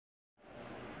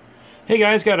Hey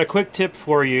guys, got a quick tip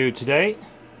for you today.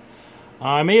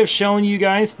 I may have shown you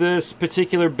guys this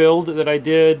particular build that I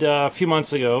did a few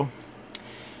months ago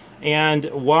and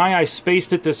why I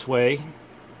spaced it this way.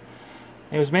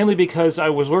 It was mainly because I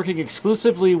was working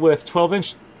exclusively with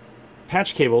 12-inch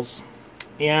patch cables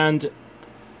and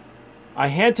I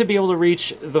had to be able to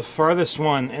reach the farthest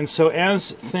one, and so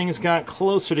as things got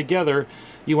closer together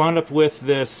you wound up with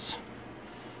this,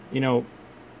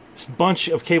 this bunch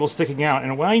of cables sticking out,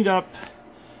 and it wind up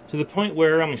to the point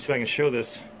where, let me see if I can show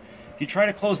this. If you try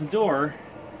to close the door,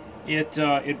 it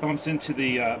bumps into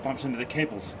the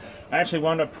cables. I actually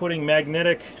wound up putting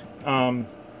magnetic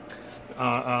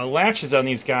latches on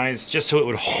these guys just so it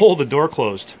would hold the door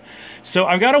closed. So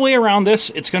I've got a way around this.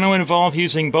 It's going to involve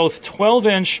using both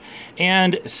 12-inch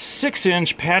and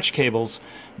 6-inch patch cables.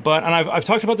 And I've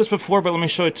talked about this before, but let me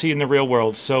show it to you in the real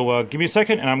world. So give me a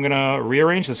second, and I'm going to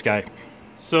rearrange this guy.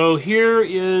 So here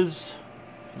is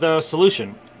the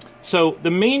solution. So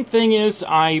the main thing is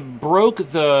I broke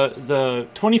the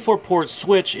 24-port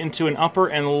switch into an upper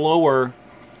and lower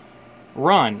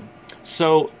run.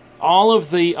 So all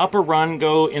of the upper run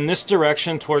go in this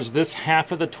direction towards this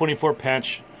half of the 24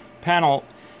 patch panel,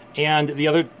 and the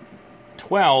other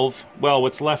 12, well,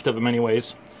 what's left of them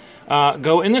anyways,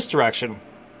 go in this direction.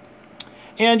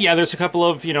 And yeah, there's a couple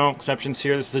of, exceptions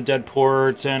here. This is a dead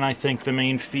port, and I think the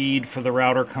main feed for the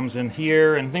router comes in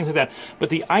here, and things like that. But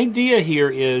the idea here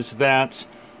is that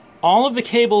all of the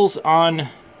cables on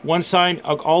one side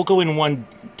all go in one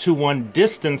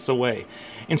distance away.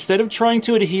 Instead of trying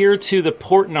to adhere to the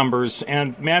port numbers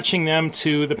and matching them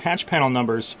to the patch panel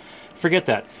numbers, forget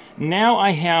that. Now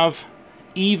I have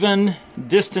even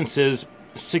distances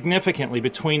significantly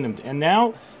between them. And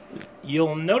now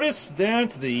you'll notice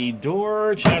that the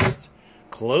door just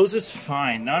closes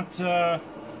fine. Not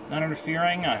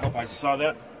interfering. I hope I saw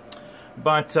that.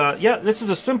 But yeah, this is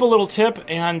a simple little tip,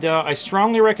 and I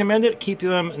strongly recommend it. Keep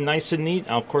them nice and neat.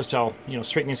 Of course, I'll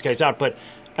straighten these guys out, but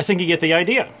I think you get the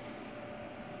idea.